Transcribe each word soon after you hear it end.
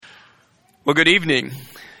Well, good evening.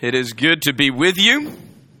 It is good to be with you,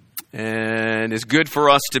 and it's good for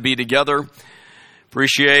us to be together.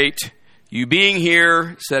 Appreciate you being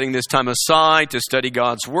here, setting this time aside to study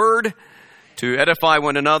God's Word, to edify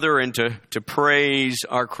one another, and to praise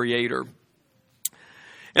our Creator.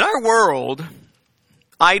 In our world,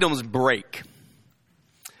 items break.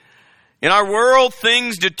 In our world,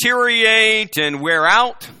 things deteriorate and wear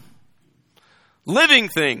out. Living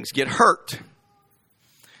things get hurt.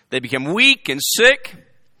 They become weak and sick.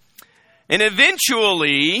 And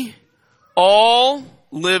eventually, all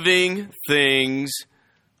living things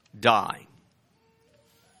die.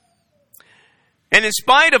 And in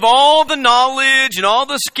spite of all the knowledge and all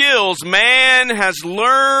the skills man has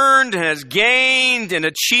learned, has gained, and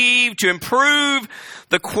achieved to improve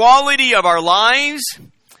the quality of our lives,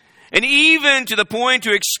 and even to the point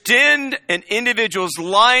to extend an individual's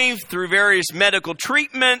life through various medical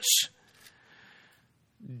treatments,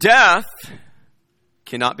 death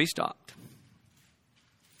cannot be stopped.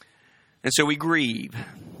 And so we grieve.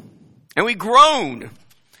 And we groan.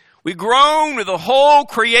 We groan with the whole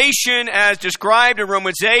creation as described in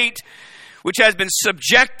Romans 8, which has been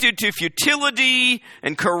subjected to futility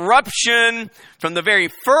and corruption from the very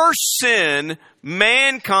first sin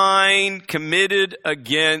mankind committed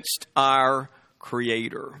against our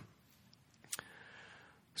Creator.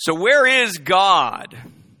 So where is God?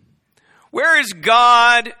 Where is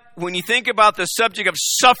God when you think about the subject of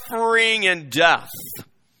suffering and death?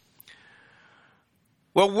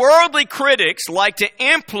 Well, worldly critics like to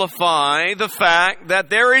amplify the fact that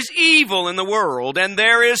there is evil in the world and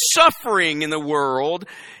there is suffering in the world.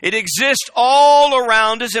 It exists all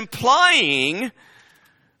around us, implying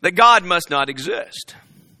that God must not exist.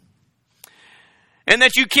 And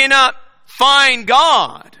that you cannot find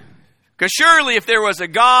God. Because surely if there was a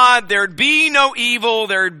God, there'd be no evil,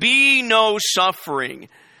 there'd be no suffering.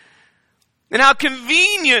 And how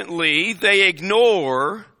conveniently they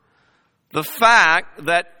ignore the fact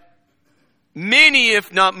that many,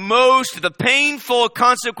 if not most, of the painful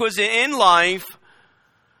consequences in life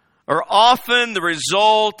are often the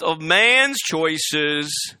result of man's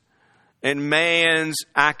choices and man's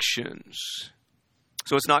actions.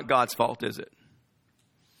 So it's not God's fault, is it?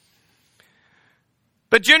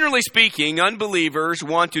 But generally speaking, unbelievers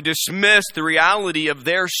want to dismiss the reality of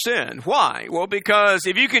their sin. Why? Well, because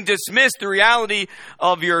if you can dismiss the reality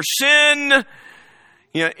of your sin,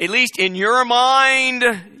 at least in your mind,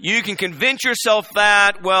 you can convince yourself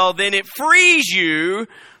that, well, then it frees you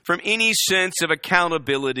from any sense of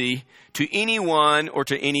accountability to anyone or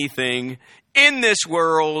to anything in this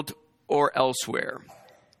world or elsewhere.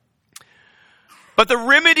 But the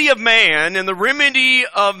remedy of man and the remedy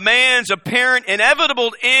of man's apparent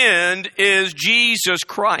inevitable end is Jesus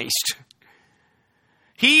Christ.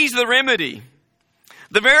 He's the remedy.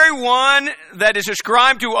 The very one that is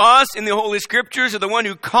ascribed to us in the Holy Scriptures is the one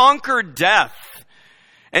who conquered death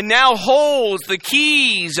and now holds the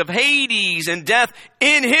keys of Hades and death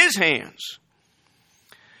in his hands.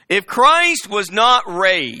 If Christ was not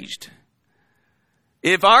raised,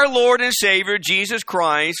 if our Lord and Savior Jesus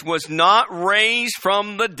Christ was not raised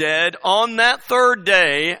from the dead on that third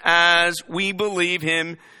day as we believe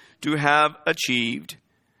him to have achieved,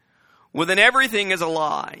 well, then everything is a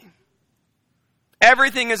lie.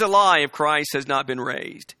 Everything is a lie if Christ has not been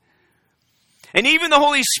raised. And even the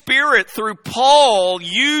Holy Spirit, through Paul,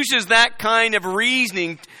 uses that kind of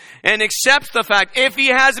reasoning and accepts the fact, if he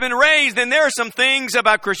hasn't been raised, then there are some things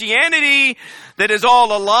about Christianity that is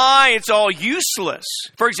all a lie, it's all useless.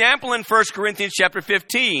 For example, in 1 Corinthians chapter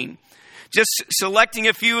 15, just selecting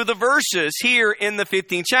a few of the verses here in the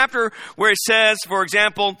 15th chapter, where it says, for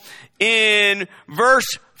example, in verse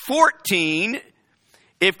 14,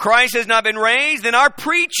 if Christ has not been raised, then our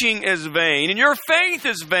preaching is vain, and your faith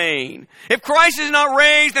is vain. If Christ is not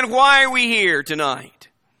raised, then why are we here tonight?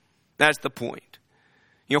 That's the point.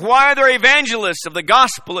 Why are there evangelists of the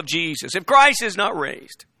gospel of Jesus if Christ is not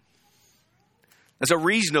raised? That's a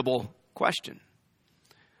reasonable question.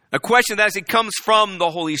 A question that actually comes from the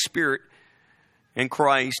Holy Spirit and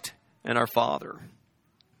Christ and our Father.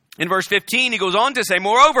 In verse 15, he goes on to say,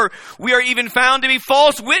 moreover, we are even found to be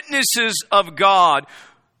false witnesses of God,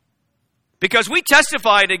 because we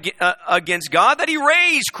testified against God that he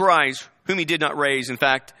raised Christ, whom he did not raise. In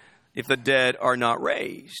fact, if the dead are not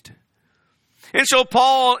raised. And so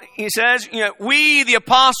Paul, he says, we, the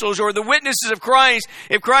apostles or the witnesses of Christ,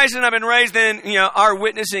 if Christ has not been raised, then, our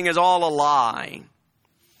witnessing is all a lie.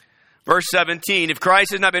 Verse 17, if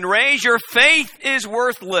Christ has not been raised, your faith is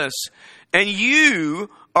worthless, and you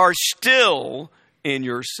are still in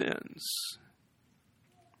your sins.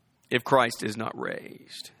 If Christ is not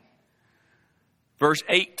raised. Verse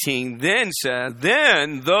 18 then says,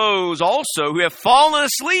 then those also who have fallen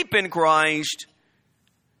asleep in Christ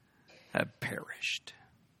have perished.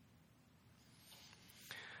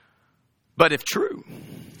 But if true,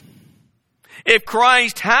 if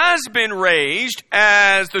Christ has been raised,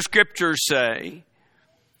 as the Scriptures say,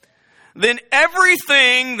 then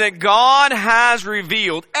everything that God has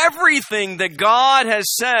revealed, everything that God has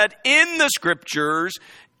said in the Scriptures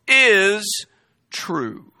is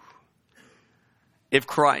true. If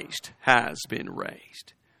Christ has been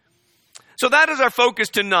raised. So that is our focus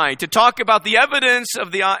tonight, to talk about the evidence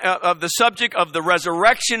of the subject of the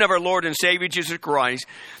resurrection of our Lord and Savior Jesus Christ,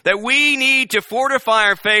 that we need to fortify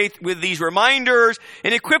our faith with these reminders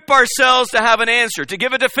and equip ourselves to have an answer, to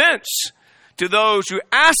give a defense to those who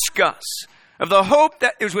ask us of the hope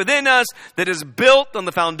that is within us, that is built on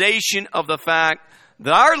the foundation of the fact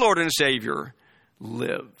that our Lord and Savior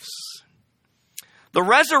lives. The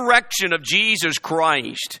resurrection of Jesus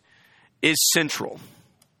Christ is central.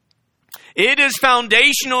 It is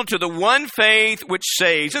foundational to the one faith which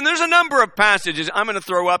saves. And there's a number of passages I'm going to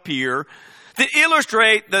throw up here that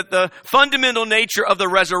illustrate that the fundamental nature of the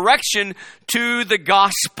resurrection to the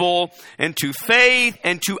gospel and to faith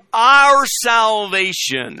and to our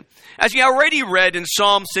salvation. As you already read in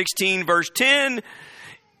Psalm 16 verse 10,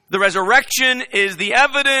 the resurrection is the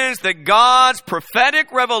evidence that God's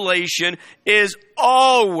prophetic revelation is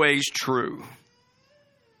always true.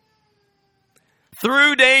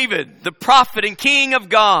 Through David, the prophet and king of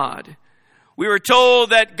God, we were told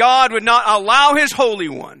that God would not allow his Holy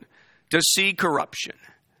One to see corruption.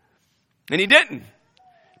 And he didn't,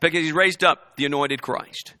 because he's raised up the anointed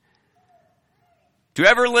Christ to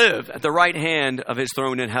ever live at the right hand of his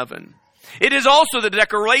throne in heaven. It is also the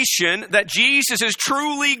declaration that Jesus is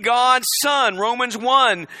truly God's Son. Romans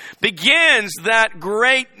 1 begins that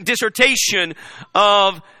great dissertation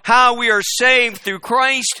of how we are saved through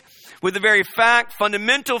Christ with the very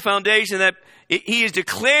fundamental foundation that he is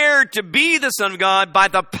declared to be the Son of God by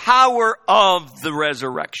the power of the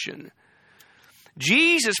resurrection.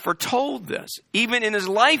 Jesus foretold this. Even in his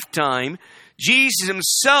lifetime, Jesus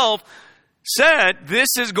himself said, this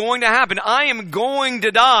is going to happen. I am going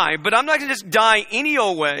to die, but I'm not going to just die any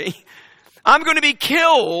old way. I'm going to be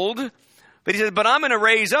killed. But he said, but I'm going to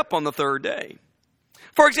raise up on the third day.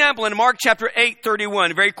 For example, in Mark chapter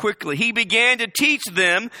 8:31, very quickly, he began to teach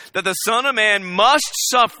them that the Son of Man must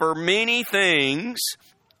suffer many things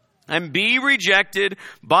and be rejected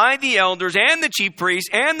by the elders and the chief priests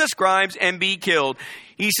and the scribes and be killed.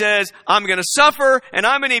 He says, I'm going to suffer and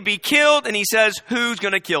I'm going to be killed. And he says, who's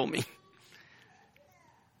going to kill me?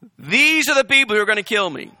 These are the people who are going to kill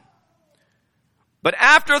me. But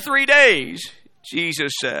after 3 days,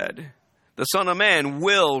 Jesus said, the Son of Man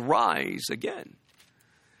will rise again.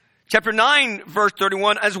 Chapter 9, verse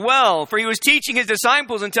 31 as well. For he was teaching his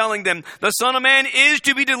disciples and telling them, the Son of Man is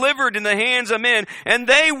to be delivered in the hands of men, and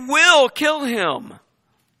they will kill him.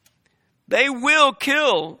 They will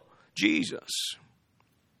kill Jesus.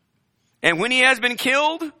 And when he has been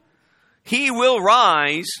killed, he will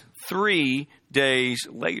rise 3 days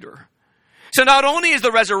later. So not only is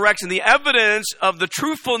the resurrection the evidence of the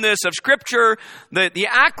truthfulness of Scripture, the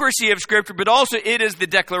accuracy of Scripture, but also it is the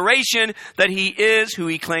declaration that he is who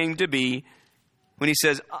he claimed to be when he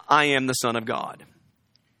says, I am the Son of God.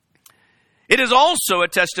 It is also a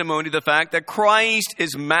testimony to the fact that Christ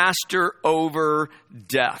is master over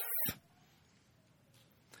death.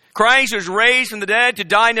 Christ was raised from the dead to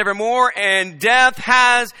die nevermore, and death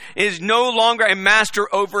is no longer a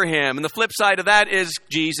master over him. And the flip side of that is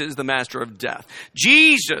Jesus, the master of death.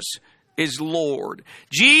 Jesus is Lord.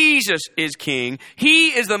 Jesus is King. He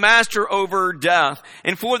is the master over death.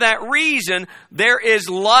 And for that reason, there is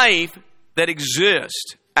life that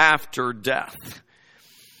exists after death.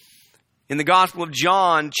 In the Gospel of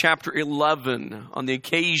John, chapter 11, on the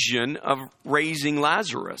occasion of raising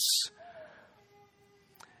Lazarus,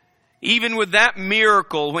 even with that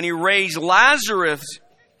miracle, when he raised Lazarus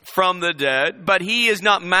from the dead, but he is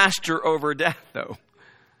not master over death, though.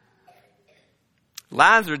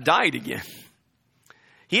 Lazarus died again.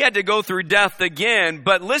 He had to go through death again.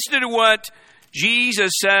 But listen to what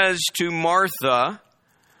Jesus says to Martha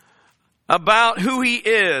about who he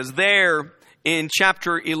is. There in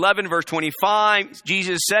chapter 11, verse 25,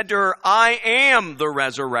 Jesus said to her, I am the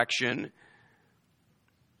resurrection.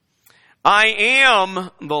 I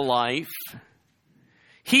am the life.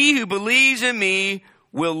 He who believes in me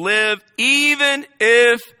will live even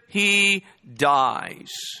if he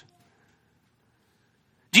dies.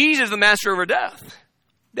 Jesus is the master over death.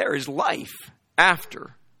 There is life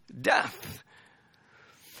after death.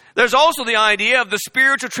 There's also the idea of the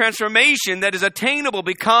spiritual transformation that is attainable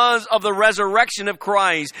because of the resurrection of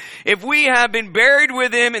Christ. If we have been buried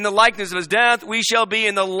with him in the likeness of his death, we shall be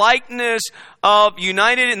in the likeness of,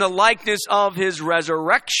 united in the likeness of his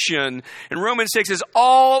resurrection. And Romans 6 is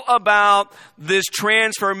all about this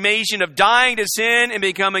transformation of dying to sin and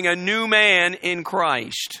becoming a new man in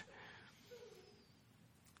Christ.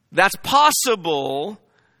 That's possible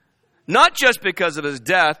not just because of his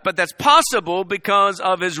death, but that's possible because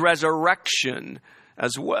of his resurrection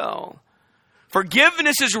as well.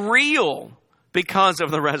 Forgiveness is real because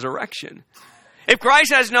of the resurrection. If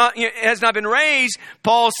Christ has not been raised,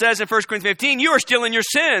 Paul says in 1 Corinthians 15, you are still in your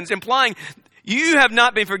sins, implying you have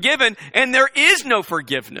not been forgiven and there is no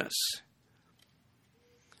forgiveness.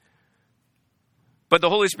 But the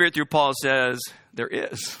Holy Spirit through Paul says there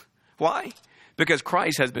is. Why? Because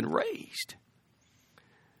Christ has been raised.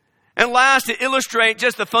 And last, to illustrate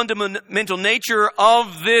just the fundamental nature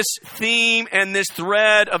of this theme and this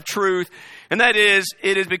thread of truth, and that is,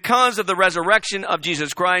 it is because of the resurrection of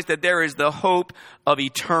Jesus Christ that there is the hope of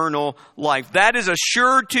eternal life. That is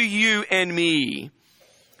assured to you and me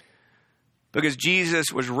because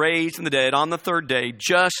Jesus was raised from the dead on the third day,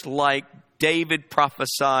 just like David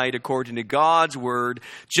prophesied according to God's word,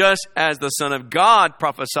 just as the Son of God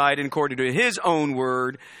prophesied according to his own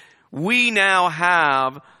word. We now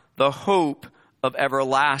have the hope of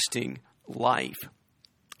everlasting life.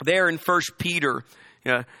 There in 1 Peter,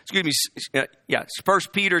 1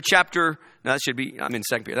 Peter chapter, no, that should be, I'm in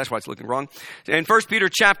 2 Peter, that's why it's looking wrong. In 1 Peter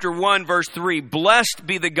chapter 1, verse 3, blessed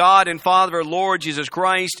be the God and Father of our Lord Jesus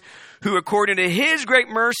Christ, who according to his great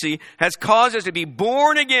mercy has caused us to be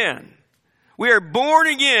born again. We are born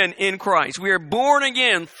again in Christ. We are born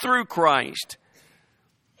again through Christ.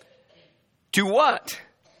 To what?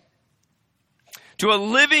 To a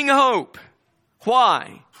living hope.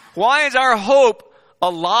 Why? Why is our hope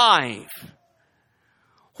alive?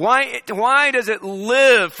 Why does it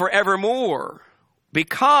live forevermore?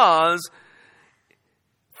 Because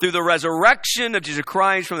through the resurrection of Jesus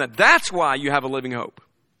Christ from that. That's why you have a living hope.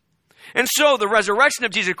 And so the resurrection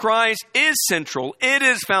of Jesus Christ is central. It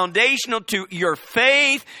is foundational to your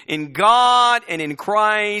faith in God and in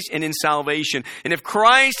Christ and in salvation. And if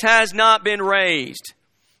Christ has not been raised,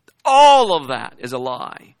 all of that is a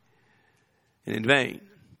lie and in vain.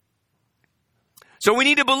 So we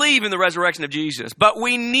need to believe in the resurrection of Jesus, but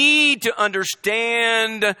we need to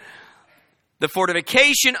understand the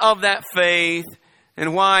fortification of that faith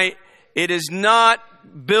and why it is not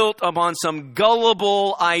built upon some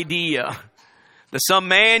gullible idea that some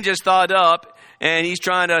man just thought up and he's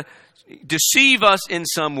trying to deceive us in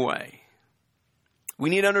some way. We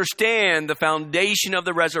need to understand the foundation of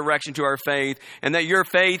the resurrection to our faith and that your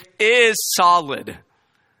faith is solid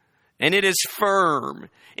and it is firm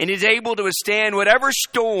and is able to withstand whatever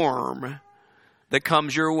storm that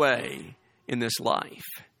comes your way in this life.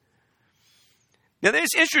 Now,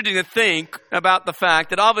 it's interesting to think about the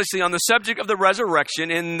fact that obviously on the subject of the resurrection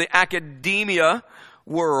in the academia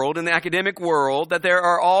world, in the academic world, that there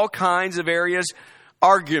are all kinds of various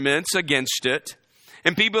arguments against it.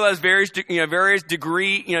 And people have various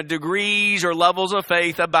degrees or levels of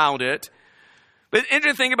faith about it. But it's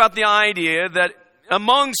interesting to think about the idea that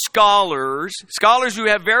among scholars who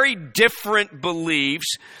have very different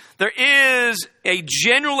beliefs, there is a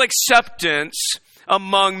general acceptance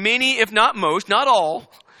among many, if not most, not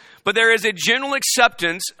all, but there is a general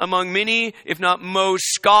acceptance among many, if not most,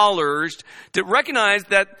 scholars to recognize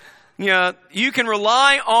that you can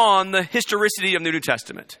rely on the historicity of the New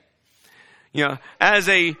Testament. As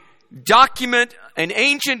a document, an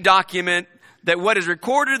ancient document, that what is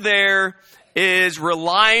recorded there is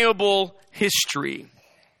reliable history.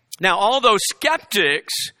 Now, although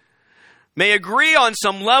skeptics may agree on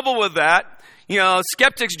some level with that,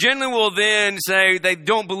 skeptics generally will then say they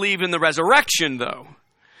don't believe in the resurrection, though.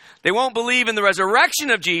 They won't believe in the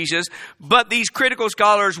resurrection of Jesus, but these critical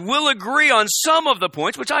scholars will agree on some of the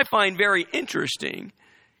points, which I find very interesting,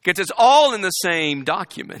 because it's all in the same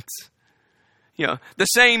document. The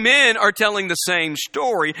same men are telling the same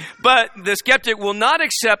story, but the skeptic will not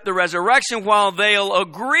accept the resurrection while they'll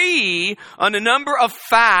agree on a number of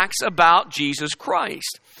facts about Jesus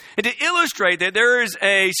Christ. And to illustrate that, there is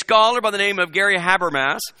a scholar by the name of Gary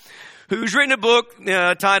Habermas who's written a book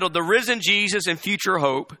titled The Risen Jesus and Future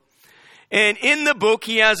Hope. And in the book,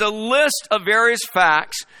 he has a list of various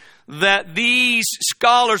facts that these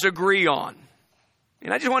scholars agree on.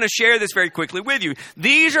 And I just want to share this very quickly with you.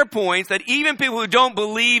 These are points that even people who don't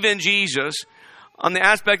believe in Jesus on the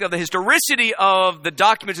aspect of the historicity of the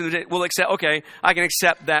documents will accept, okay, I can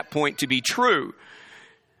accept that point to be true.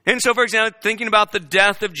 And so, for example, thinking about the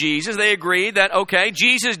death of Jesus, they agree that, okay,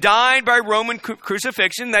 Jesus died by Roman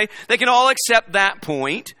crucifixion. They can all accept that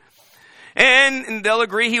point. And they'll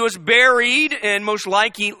agree he was buried and most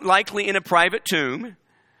likely in a private tomb.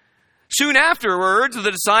 Soon afterwards,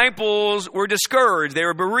 the disciples were discouraged. They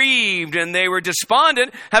were bereaved and they were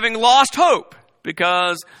despondent, having lost hope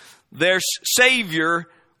because their Savior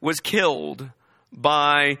was killed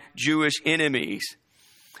by Jewish enemies.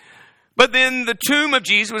 But then the tomb of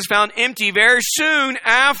Jesus was found empty very soon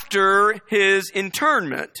after his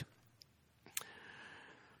interment.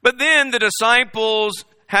 But then the disciples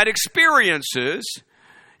had experiences,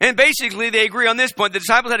 and basically they agree on this point. The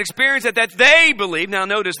disciples had experiences that they believed. Now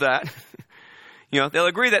notice that. They'll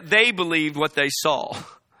agree that they believed what they saw.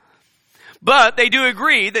 But they do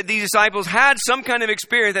agree that these disciples had some kind of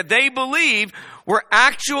experience that they believed were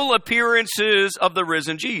actual appearances of the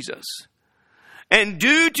risen Jesus. And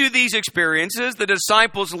due to these experiences, the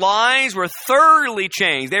disciples' lives were thoroughly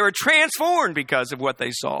changed. They were transformed because of what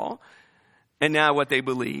they saw and now what they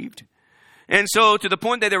believed. And so to the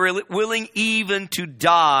point that they were willing even to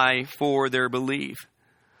die for their belief.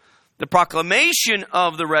 The proclamation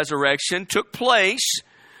of the resurrection took place.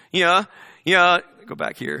 Go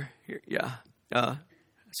back here.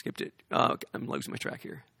 Skipped it. I'm losing my track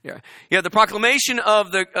here. The proclamation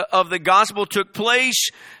of the gospel took place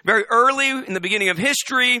very early in the beginning of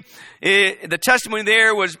history. The testimony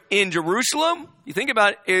there was in Jerusalem. You think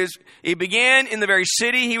about it, it began in the very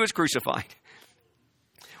city he was crucified,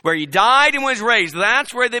 where he died and was raised.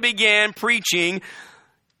 That's where they began preaching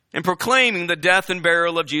and proclaiming the death and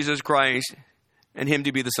burial of Jesus Christ and him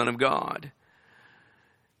to be the Son of God.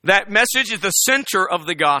 That message is the center of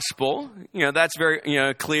the gospel. That's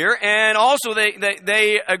very clear. And also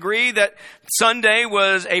they agree that Sunday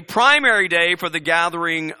was a primary day for the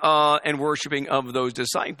gathering and worshiping of those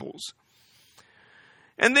disciples.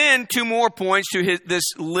 And then two more points to this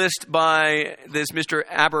list by this Mr.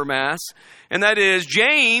 Habermas. And that is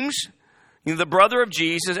James, the brother of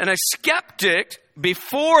Jesus, and a skeptic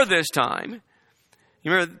before this time.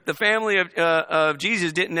 You remember, the family of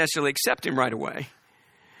Jesus didn't necessarily accept him right away.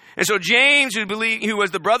 And so James, who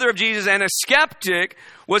was the brother of Jesus and a skeptic,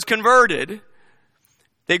 was converted.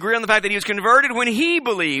 They agree on the fact that he was converted when he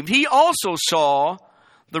believed. He also saw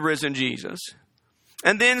the risen Jesus.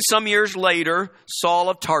 And then some years later, Saul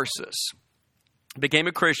of Tarsus became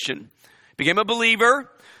a Christian, became a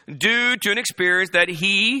believer due to an experience that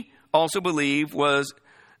he also believed was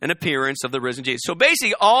an appearance of the risen Jesus. So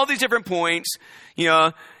basically, all these different points,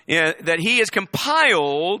 that he has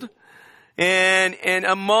compiled. And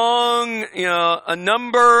among a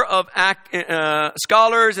number of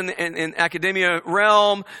scholars in academia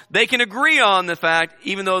realm, they can agree on the fact,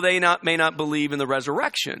 even though they may not believe in the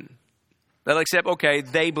resurrection, they'll accept, okay,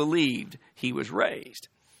 they believed he was raised.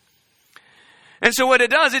 And so what it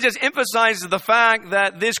does, it just emphasizes the fact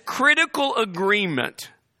that this critical agreement.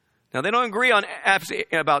 Now, they don't agree on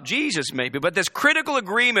about Jesus maybe, but this critical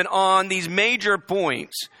agreement on these major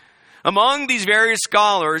points among these various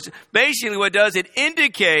scholars, basically what it does, it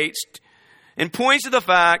indicates and points to the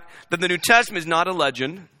fact that the New Testament is not a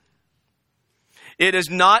legend. It is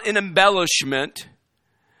not an embellishment,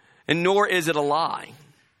 and nor is it a lie.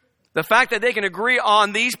 The fact that they can agree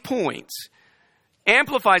on these points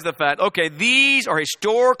amplifies the fact, okay, these are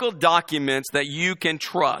historical documents that you can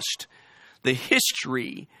trust, the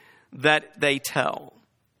history that they tell.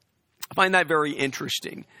 I find that very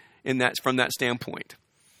interesting from that standpoint.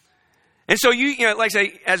 And so like I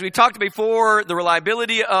say, as we talked before, the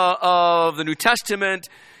reliability of the New Testament,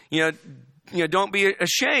 don't be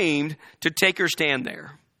ashamed to take your stand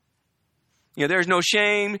there. There's no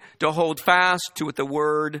shame to hold fast to what the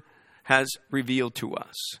Word has revealed to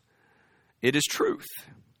us. It is truth.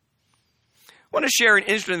 I want to share an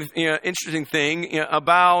interesting thing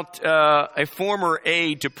about a former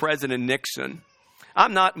aide to President Nixon.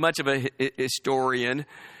 I'm not much of a historian.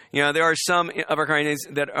 There are some of our colleagues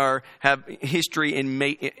that have history in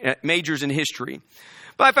majors in history.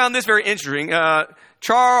 But I found this very interesting.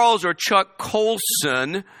 Charles or Chuck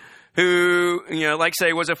Colson, who,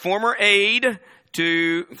 was a former aide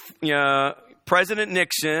to President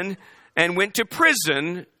Nixon and went to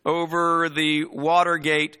prison over the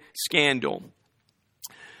Watergate scandal.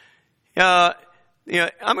 I'm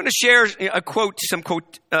going to share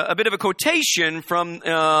a bit of a quotation from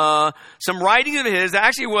some writing of his. That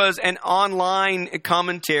actually was an online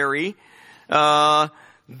commentary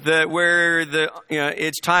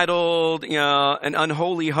it's titled "An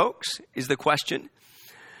Unholy Hoax" is the question.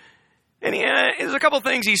 And there's a couple of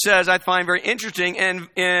things he says I find very interesting and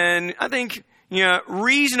I think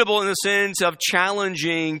reasonable in the sense of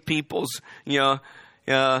challenging people's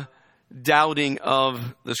doubting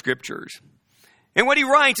of the Scriptures. And what he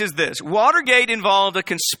writes is this: Watergate involved a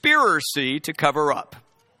conspiracy to cover up,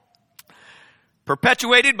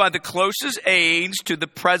 perpetuated by the closest aides to the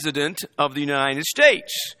President of the United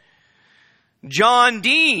States. John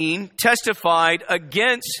Dean testified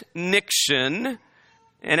against Nixon,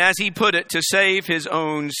 and as he put it, to save his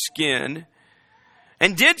own skin,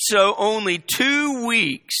 and did so only 2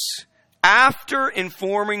 weeks after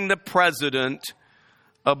informing the President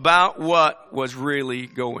about what was really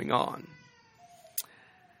going on.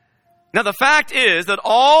 Now, the fact is that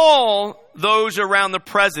all those around the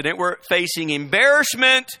President were facing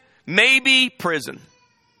embarrassment, maybe prison.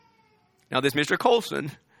 Now, this Mr.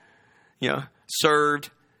 Colson,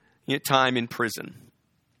 served time in prison.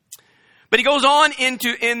 But he goes on in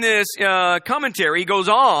this commentary, he goes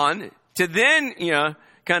on to then,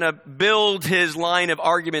 kind of build his line of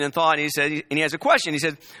argument and thought. And he has a question. He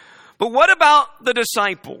said, but what about the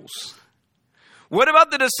disciples? What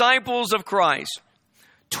about the disciples of Christ?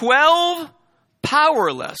 12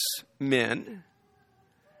 powerless men,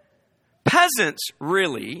 peasants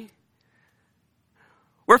really,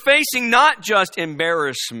 were facing not just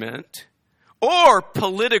embarrassment or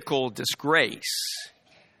political disgrace,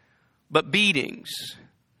 but beatings,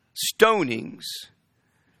 stonings,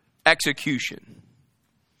 execution.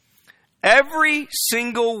 Every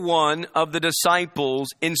single one of the disciples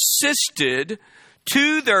insisted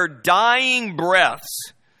to their dying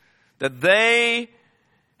breaths that they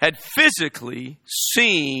had physically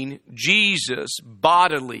seen Jesus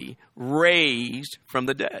bodily raised from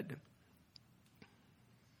the dead.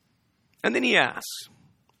 And then he asks,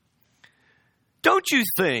 don't you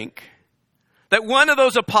think that one of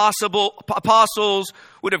those apostles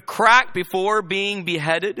would have cracked before being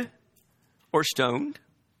beheaded or stoned?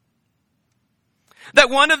 That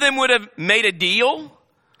one of them would have made a deal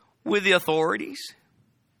with the authorities?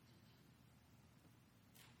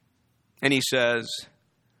 And he says,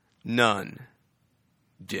 none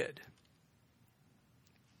did.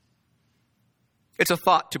 It's a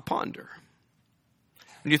thought to ponder.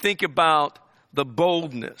 When you think about the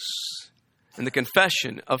boldness and the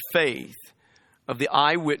confession of faith of the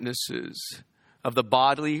eyewitnesses of the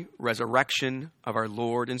bodily resurrection of our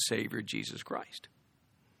Lord and Savior, Jesus Christ.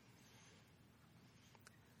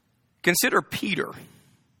 Consider Peter.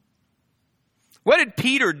 What did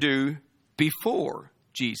Peter do before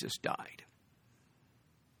Jesus died?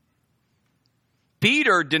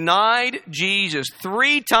 Peter denied Jesus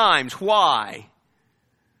 3 times. Why?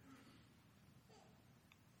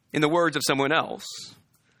 In the words of someone else,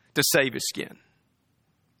 to save his skin.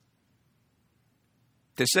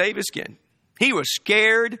 To save his skin. He was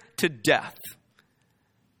scared to death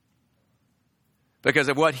because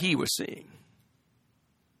of what he was seeing.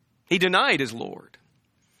 He denied his Lord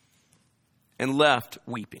and left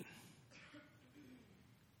weeping.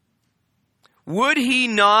 Would he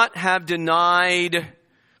not have denied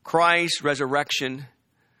Christ's resurrection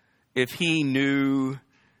if he knew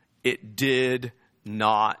it did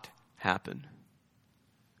not happen?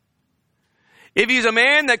 If he's a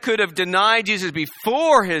man that could have denied Jesus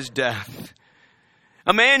before his death,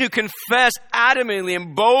 a man who confessed adamantly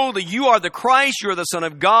and boldly, you are the Christ, you are the Son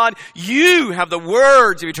of God, you have the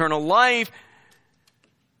words of eternal life,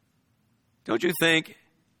 don't you think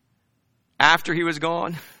after he was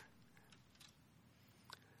gone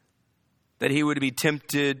that he would be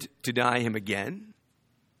tempted to deny him again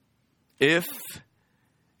if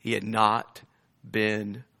he had not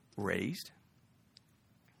been raised?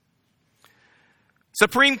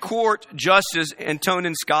 Supreme Court Justice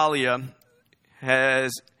Antonin Scalia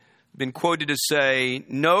has been quoted to say,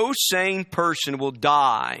 no sane person will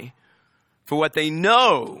die for what they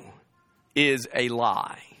know is a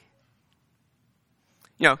lie.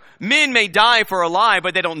 Men may die for a lie,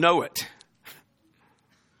 but they don't know it.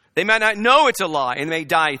 They might not know it's a lie and may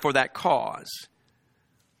die for that cause.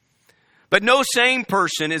 But no sane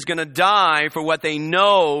person is going to die for what they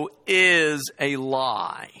know is a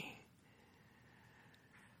lie.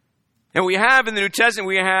 And we have in the New Testament,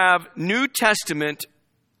 we have New Testament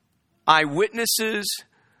eyewitnesses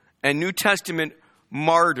and New Testament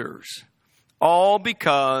martyrs, all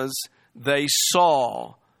because they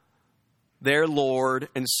saw their Lord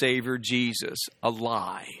and Savior Jesus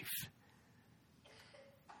alive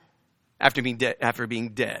after being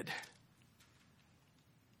dead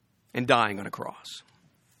and dying on a cross.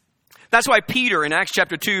 That's why Peter in Acts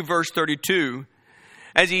chapter 2, verse 32,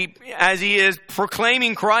 as he is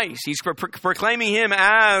proclaiming Christ, he's proclaiming him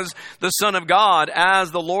as the Son of God,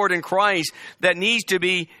 as the Lord and Christ that needs to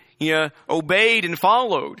be obeyed and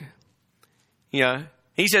followed.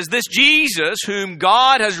 He says, this Jesus whom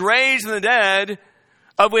God has raised from the dead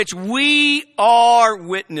of which we are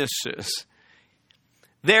witnesses.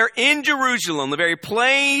 There in Jerusalem, the very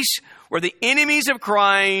place where the enemies of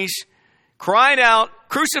Christ cried out,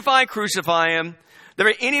 crucify, crucify him. The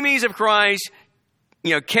very enemies of Christ,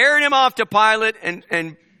 carried him off to Pilate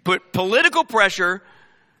and put political pressure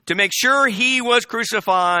to make sure he was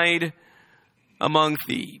crucified among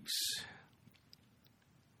thieves.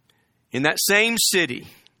 In that same city,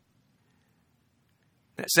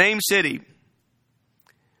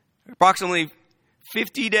 approximately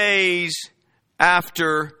 50 days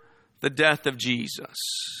after the death of Jesus,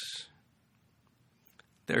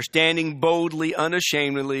 they're standing boldly,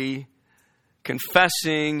 unashamedly,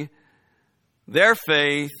 confessing their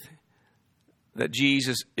faith that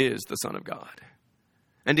Jesus is the Son of God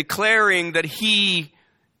and declaring that he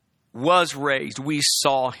was raised. We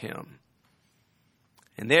saw him.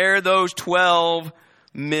 And there those 12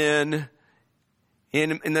 men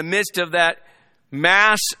in the midst of that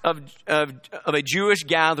mass of a Jewish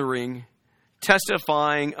gathering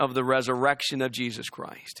testifying of the resurrection of Jesus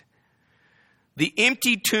Christ. The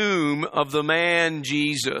empty tomb of the man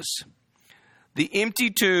Jesus. The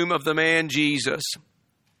empty tomb of the man Jesus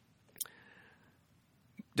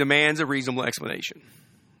demands a reasonable explanation.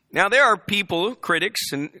 Now, there are people,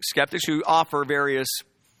 critics and skeptics, who offer various,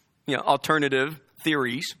 alternative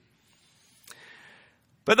theories.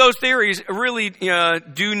 But those theories really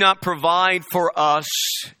do not provide for us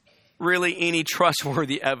really any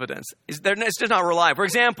trustworthy evidence. It's just not reliable. For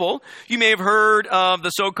example, you may have heard of the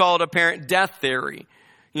so-called apparent death theory,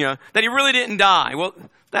 that he really didn't die. Well,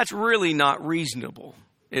 that's really not reasonable,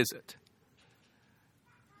 is it?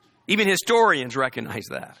 Even historians recognize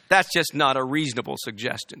that. That's just not a reasonable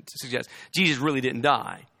suggestion to suggest Jesus really didn't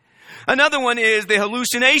die. Another one is the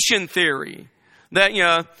hallucination theory. That,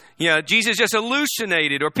 Jesus just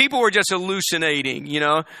hallucinated, or people were just hallucinating,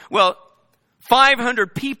 Well,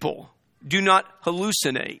 500 people do not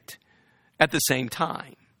hallucinate at the same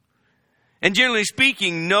time. And generally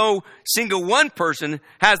speaking, no single one person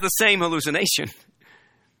has the same hallucination.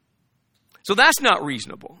 So that's not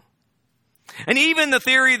reasonable. And even the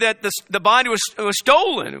theory that the body was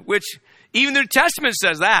stolen, which even the New Testament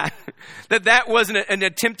says that was an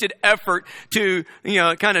attempted effort to,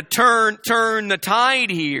 kind of turn the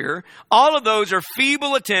tide here. All of those are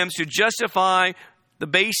feeble attempts to justify the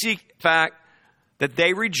basic fact that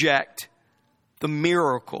they reject the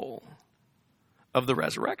miracle of the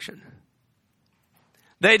resurrection.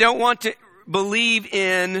 They don't want to believe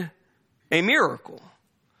in a miracle.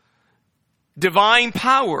 Divine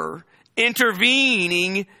power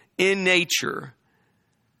intervening in nature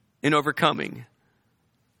in overcoming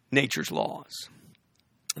nature's laws.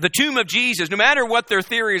 The tomb of Jesus, no matter what their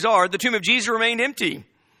theories are, the tomb of Jesus remained empty.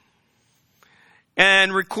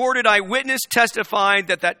 And recorded eyewitness testified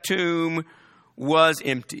that tomb was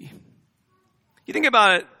empty. You think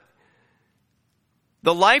about it,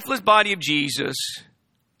 the lifeless body of Jesus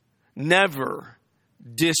never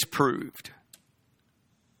disproved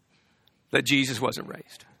that Jesus wasn't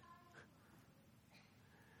raised.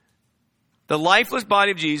 The lifeless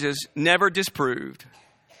body of Jesus never disproved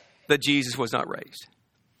that Jesus was not raised.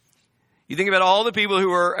 You think about all the people who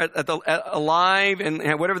were alive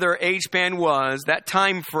and whatever their age span was, that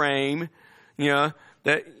time frame,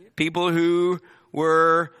 that people who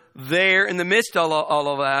were there in the midst of all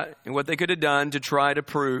of that and what they could have done to try to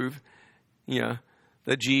prove,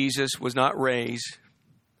 that Jesus was not raised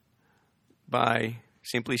by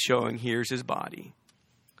simply showing, here's his body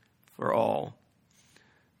for all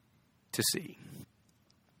to see.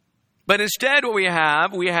 But instead what we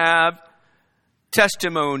have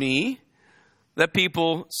testimony that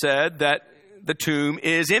people said that the tomb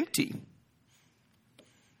is empty.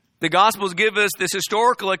 The Gospels give us this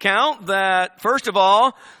historical account that, first of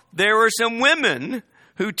all, there were some women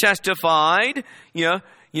who testified,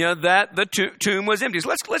 that the tomb was empty. So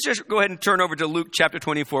let's just go ahead and turn over to Luke chapter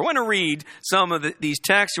 24. I want to read some of these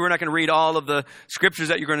texts. We're not going to read all of the scriptures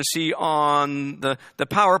that you're going to see on the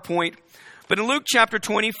PowerPoint. But in Luke chapter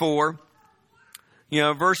 24,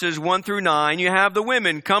 verses 1 through 9, you have the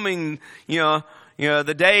women coming,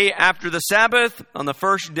 the day after the Sabbath, on the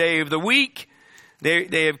first day of the week.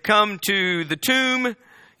 They have come to the tomb,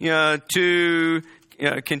 to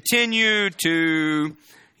continue to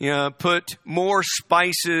put more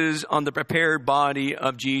spices on the prepared body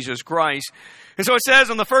of Jesus Christ. And so it says,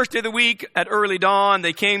 on the first day of the week, at early dawn,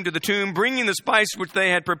 they came to the tomb, bringing the spices which they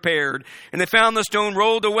had prepared. And they found the stone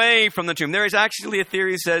rolled away from the tomb. There is actually a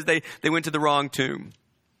theory that says they went to the wrong tomb.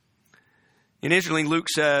 And interestingly, Luke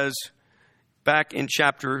says, back in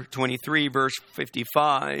chapter 23, verse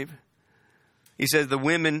 55, he says, the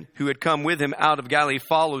women who had come with him out of Galilee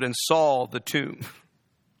followed and saw the tomb.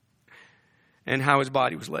 and how his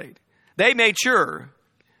body was laid. They made sure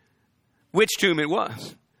which tomb it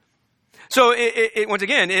was. So once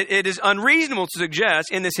again, it is unreasonable to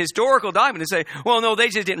suggest in this historical document to say, well, no, they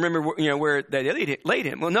just didn't remember where they laid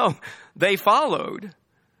him. Well, no, they followed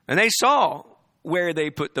and they saw where they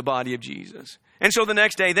put the body of Jesus. And so the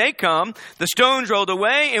next day they come, the stones rolled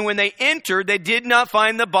away, and when they entered, they did not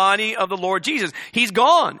find the body of the Lord Jesus. He's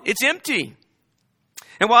gone. It's empty.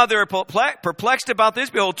 And while they were perplexed about this,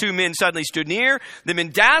 behold, two men suddenly stood near, them in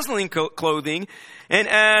dazzling clothing. And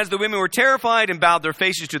as the women were terrified and bowed their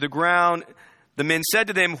faces to the ground, the men said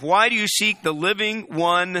to them, why do you seek the living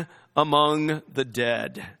one among the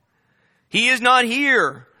dead? He is not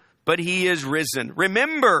here, but he is risen.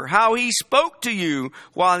 Remember how he spoke to you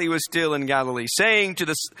while he was still in Galilee, saying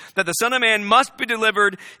that the Son of Man must be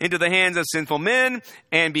delivered into the hands of sinful men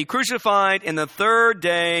and be crucified, and the third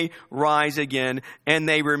day rise again. And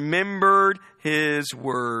they remembered his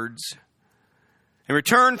words and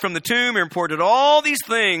returned from the tomb and reported all these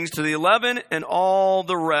things to the 11 and all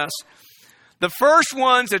the rest. The first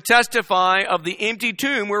ones to testify of the empty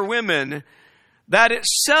tomb were women. That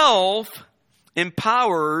itself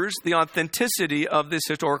empowers the authenticity of this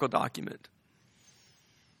historical document.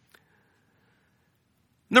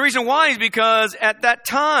 And the reason why is because at that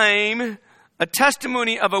time, a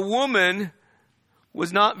testimony of a woman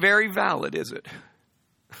was not very valid, is it?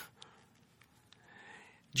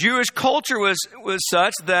 Jewish culture was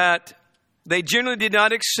such that they generally did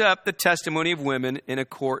not accept the testimony of women in a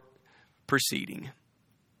court proceeding.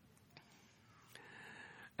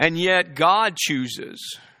 And yet God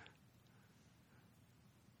chooses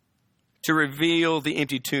to reveal the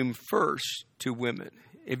empty tomb first to women.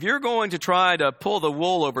 If you're going to try to pull the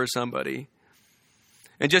wool over somebody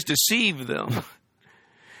and just deceive them,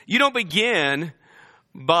 you don't begin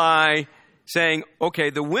by saying,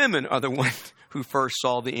 okay, the women are the ones who first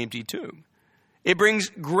saw the empty tomb. It brings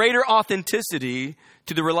greater authenticity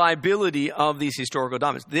to the reliability of these historical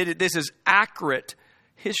documents. This is accurate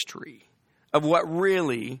history of what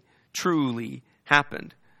really, truly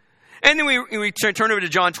happened. And then we turn over to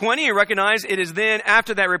John 20 and recognize it is then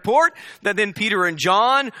after that report that then Peter and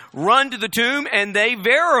John run to the tomb and they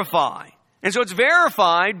verify. And so it's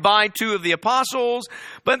verified by two of the apostles.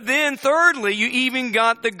 But then thirdly, you even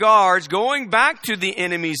got the guards going back to the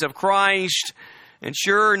enemies of Christ. And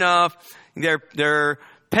sure enough, they're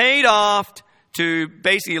paid off to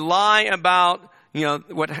basically lie about,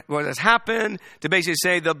 what has happened, to basically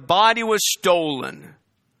say the body was stolen.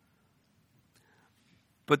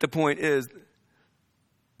 But the point is,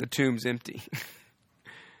 the tomb's empty.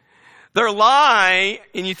 Their lie,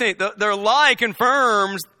 and you think, their lie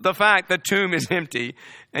confirms the fact the tomb is empty.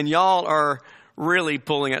 And y'all are really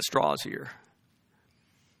pulling at straws here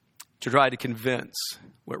to try to convince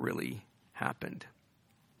what really happened.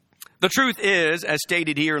 The truth is, as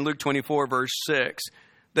stated here in Luke 24, verse 6,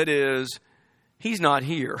 that is, he's not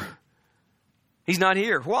here. He's not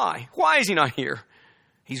here. Why? Why is he not here?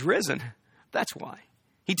 He's risen. That's why.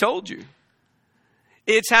 He told you.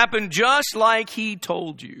 It's happened just like he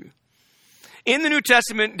told you. In the New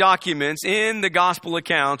Testament documents, in the gospel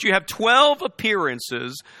accounts, you have 12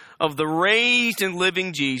 appearances of the raised and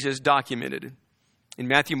living Jesus documented in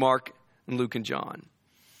Matthew, Mark, and Luke, and John.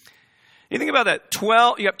 You think about that.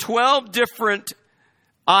 You have 12 different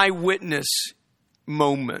eyewitness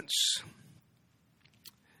moments.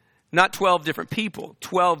 Not 12 different people,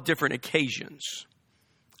 12 different occasions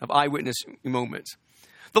of eyewitness moments.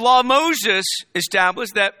 The law of Moses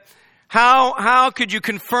established that how could you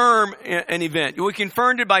confirm an event? You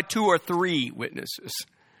confirmed it by 2 or 3 witnesses.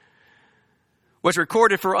 What's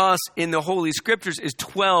recorded for us in the Holy Scriptures is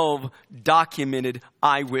 12 documented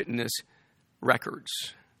eyewitness records.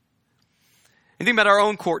 And think about our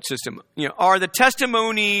own court system. Are the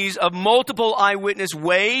testimonies of multiple eyewitnesses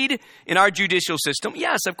weighed in our judicial system?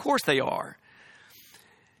 Yes, of course they are.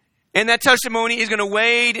 And that testimony is going to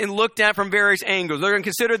weighed and looked at from various angles. They're going to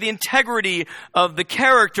consider the integrity of the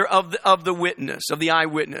character of the witness, of the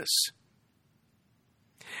eyewitness.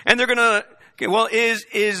 And they're going to,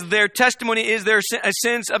 is their testimony, is there a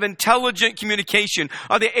sense of intelligent communication?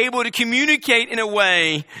 Are they able to communicate in a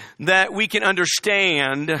way that we can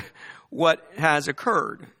understand what has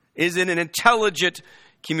occurred? Is it an intelligent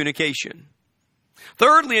communication?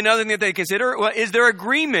 Thirdly, another thing that they consider, is there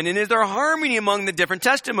agreement and is there harmony among the different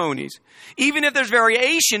testimonies? Even if there's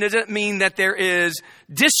variation, doesn't mean that there is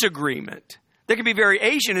disagreement. There can be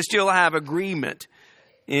variation and still have agreement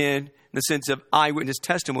in the sense of eyewitness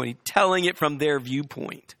testimony, telling it from their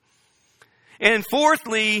viewpoint. And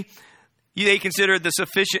fourthly, they consider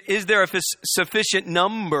is there a sufficient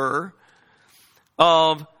number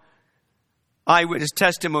of eyewitness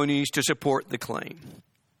testimonies to support the claim.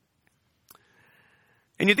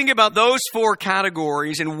 And you think about those four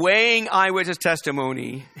categories and weighing eyewitness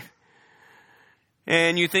testimony,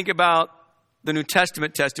 and you think about the New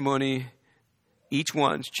Testament testimony, each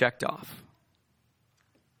one's checked off.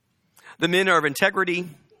 The men are of integrity.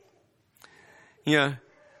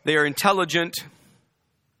 They are intelligent.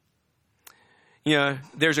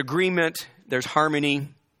 There's agreement. There's harmony.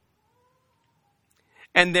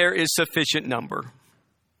 And there is sufficient number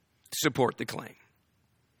to support the claim.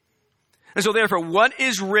 And so therefore, what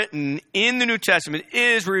is written in the New Testament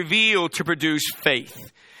is revealed to produce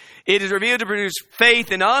faith. It is revealed to produce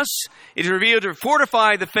faith in us. It is revealed to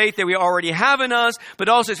fortify the faith that we already have in us, but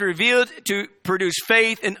also it's revealed to produce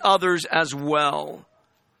faith in others as well.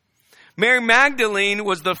 Mary Magdalene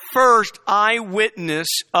was the first eyewitness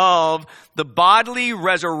of the bodily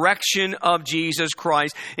resurrection of Jesus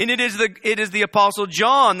Christ. And it is the Apostle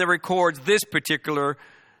John that records this particular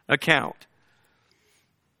account.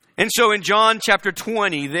 And so in John chapter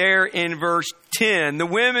 20, there in verse 10, the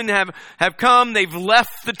women have come, they've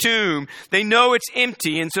left the tomb. They know it's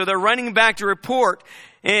empty, and so they're running back to report.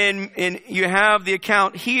 And you have the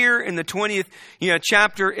account here in the 20th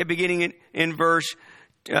chapter, beginning in verse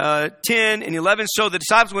 10 and 11. So the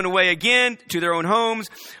disciples went away again to their own homes,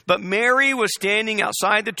 but Mary was standing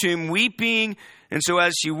outside the tomb weeping. And so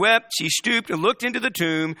as she wept, she stooped and looked into the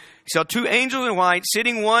tomb. She saw two angels in white,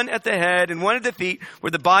 sitting one at the head and one at the feet,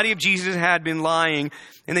 where the body of Jesus had been lying.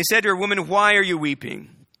 And they said to her, "Woman, why are you weeping?"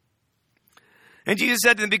 And Jesus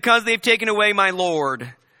said to them, "Because they've taken away my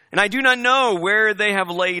Lord, and I do not know where they have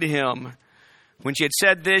laid him." When she had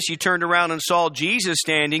said this, she turned around and saw Jesus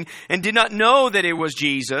standing, and did not know that it was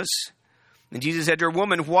Jesus. And Jesus said to her,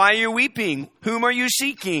 "Woman, why are you weeping? Whom are you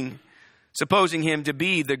seeking?" Supposing him to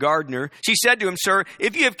be the gardener, she said to him, "Sir,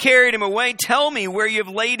 if you have carried him away, tell me where you have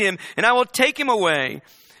laid him, and I will take him away."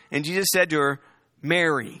 And Jesus said to her,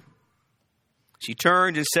 "Mary." She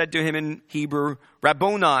turned and said to him in Hebrew,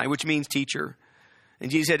 "Rabboni," which means teacher. And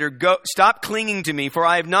Jesus said to her, "Go, stop clinging to me, for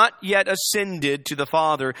I have not yet ascended to the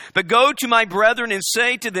Father. But go to my brethren and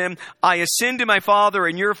say to them, I ascend to my Father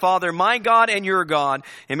and your Father, my God and your God."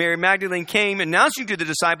 And Mary Magdalene came, announcing to the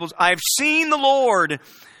disciples, "I have seen the Lord,"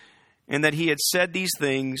 and that he had said these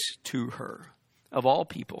things to her. Of all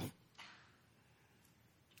people.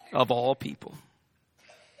 Of all people.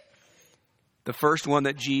 The first one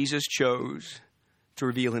that Jesus chose to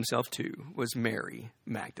reveal himself to was Mary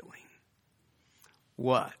Magdalene.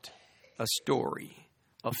 What a story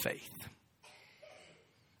of faith.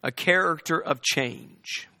 A character of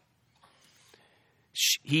change.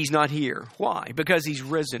 He's not here. Why? Because he's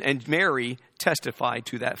risen. And Mary testified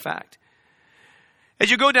to that fact. As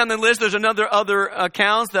you go down the list, there's other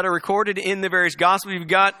accounts that are recorded in the various Gospels. You've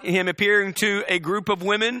got him appearing to a group of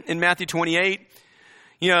women in Matthew 28.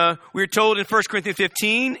 We're told in 1 Corinthians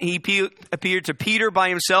 15, he appeared to Peter by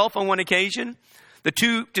himself on one occasion. The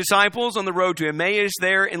two disciples on the road to Emmaus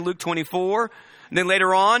there in Luke 24. And then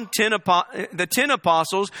later on, the 10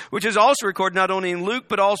 apostles, which is also recorded not only in Luke,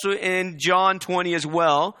 but also in John 20 as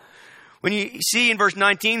well. When you see in verse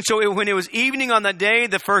 19, so when it was evening on that day,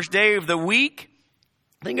 the first day of the week,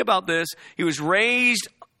 think about this. He was raised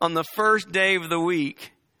on the first day of the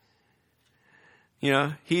week.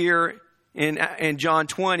 Here in John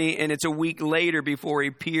 20, and it's a week later before he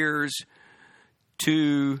appears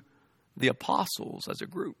to the apostles as a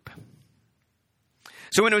group.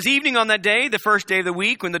 So when it was evening on that day, the first day of the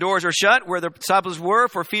week, when the doors were shut, where the disciples were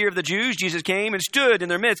for fear of the Jews, Jesus came and stood in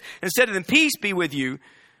their midst and said to them, "Peace be with you."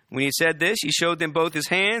 When he said this, he showed them both his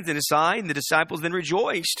hands and his side, and the disciples then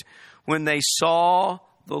rejoiced when they saw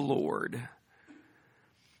the Lord.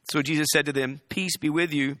 So Jesus said to them, "Peace be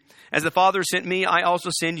with you. As the Father sent me, I also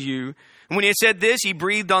send you." And when he had said this, he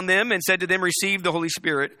breathed on them and said to them, "Receive the Holy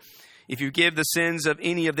Spirit. If you give the sins of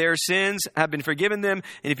any of their sins, have been forgiven them.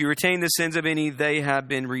 And if you retain the sins of any, they have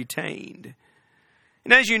been retained."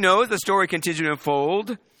 And as you know, the story continues to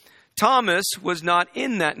unfold. Thomas was not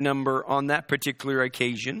in that number on that particular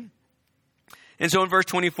occasion. And so in verse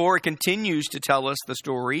 24, it continues to tell us the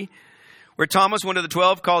story where Thomas, one of the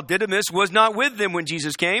 12, called Didymus, was not with them when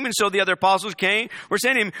Jesus came. And so the other apostles were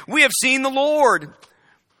saying to him, "We have seen the Lord."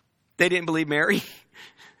 They didn't believe Mary.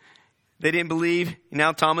 They didn't believe.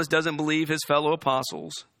 Now Thomas doesn't believe his fellow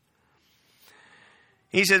apostles.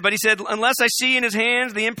 He said, "Unless I see in his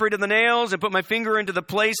hands the imprint of the nails, and put my finger into the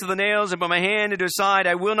place of the nails, and put my hand into his side,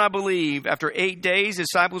 I will not believe." After 8 days, the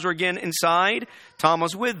disciples were again inside,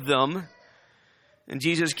 Thomas with them. And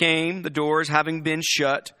Jesus came, the doors having been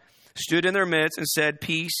shut, stood in their midst, and said,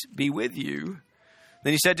 "Peace be with you."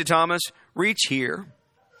 Then he said to Thomas, Reach here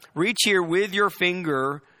with your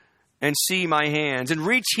finger and see my hands, and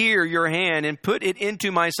reach here your hand and put it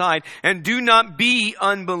into my side, and do not be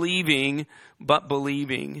unbelieving, but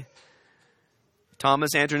believing.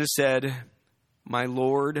 Thomas answered and said, my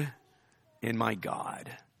Lord and my God.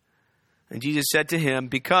 And Jesus said to him,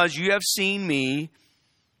 because you have seen me,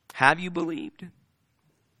 have you believed?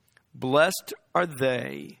 Blessed are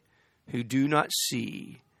they who do not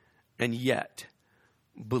see and yet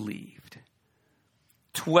believed.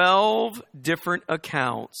 12 different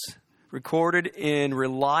accounts recorded in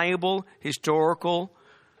reliable historical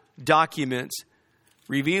documents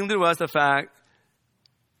revealing to us the fact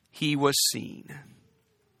he was seen.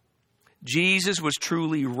 Jesus was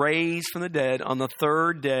truly raised from the dead on the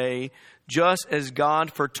third day, just as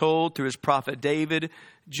God foretold through his prophet David,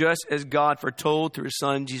 just as God foretold through his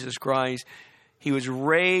Son, Jesus Christ. He was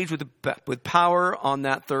raised with power on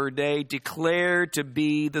that third day, declared to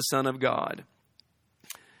be the Son of God.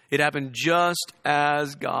 It happened just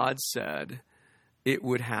as God said it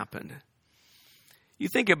would happen. You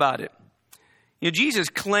think about it. Jesus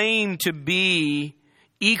claimed to be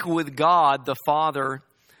equal with God the Father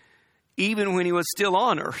even when he was still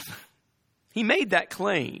on earth. He made that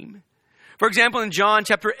claim. For example, in John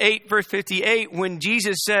chapter 8, verse 58, when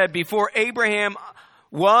Jesus said, before Abraham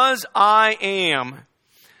was, I am.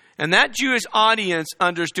 And that Jewish audience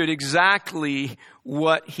understood exactly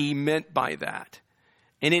what he meant by that.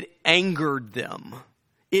 And it angered them.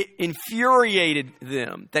 It infuriated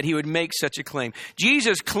them that he would make such a claim.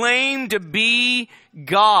 Jesus claimed to be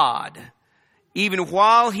God even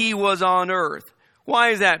while he was on earth. Why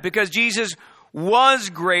is that? Because Jesus was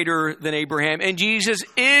greater than Abraham, and Jesus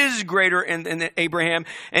is greater than Abraham,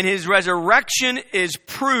 and his resurrection is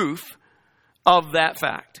proof of that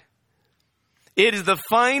fact. It is the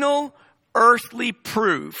final earthly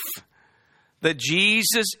proof that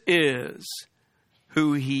Jesus is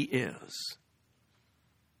who he is.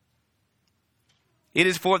 It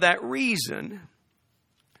is for that reason,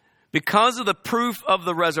 because of the proof of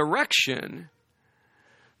the resurrection,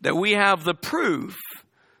 that we have the proof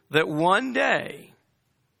that one day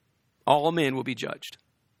all men will be judged.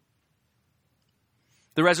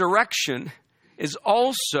 The resurrection is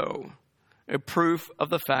also a proof of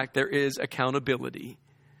the fact there is accountability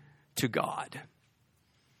to God.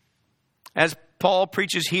 As Paul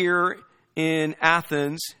preaches here in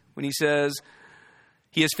Athens, when he says,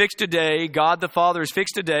 he has fixed a day, God the Father has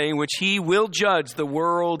fixed a day in which he will judge the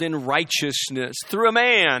world in righteousness through a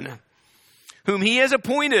man whom he has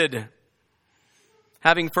appointed,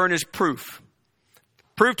 having furnished proof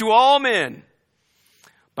to all men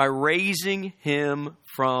by raising him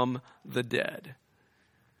from the dead.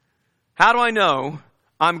 How do I know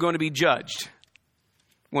I'm going to be judged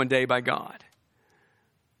one day by God?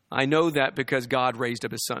 I know that because God raised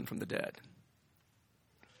up his Son from the dead.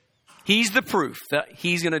 He's the proof that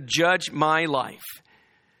he's going to judge my life.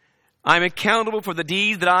 I'm accountable for the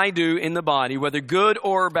deeds that I do in the body, whether good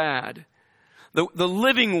or bad. The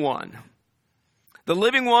living one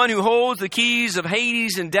who holds the keys of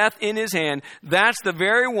Hades and death in his hand, that's the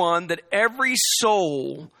very one that every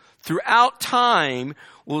soul throughout time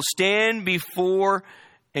will stand before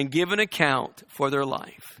and give an account for their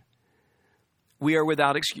life. We are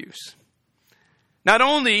without excuse. Not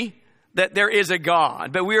only that there is a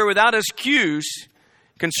God, but we are without excuse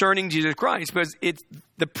concerning Jesus Christ, because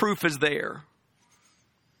the proof is there.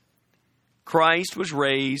 Christ was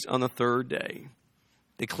raised on the third day,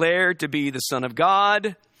 declared to be the Son of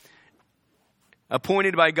God,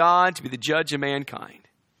 appointed by God to be the judge of mankind.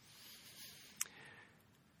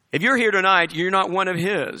 If you're here tonight, you're not one of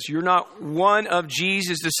his. You're not one of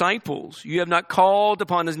Jesus' disciples. You have not called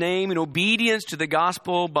upon his name in obedience to the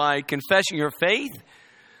gospel by confessing your faith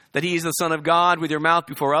that he is the Son of God with your mouth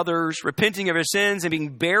before others, repenting of your sins and being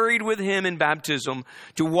buried with him in baptism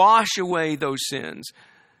to wash away those sins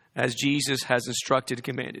as Jesus has instructed and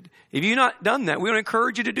commanded. If you've not done that, we want to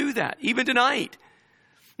encourage you to do that, even tonight.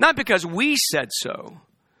 Not because we said so,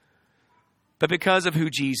 but because of who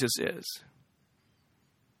Jesus is.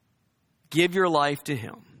 Give your life to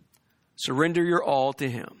him. Surrender your all to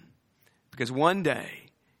him. Because one day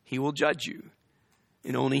he will judge you,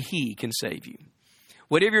 and only he can save you.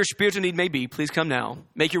 Whatever your spiritual need may be, please come now.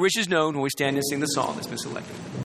 Make your wishes known when we stand and sing the song that's been selected.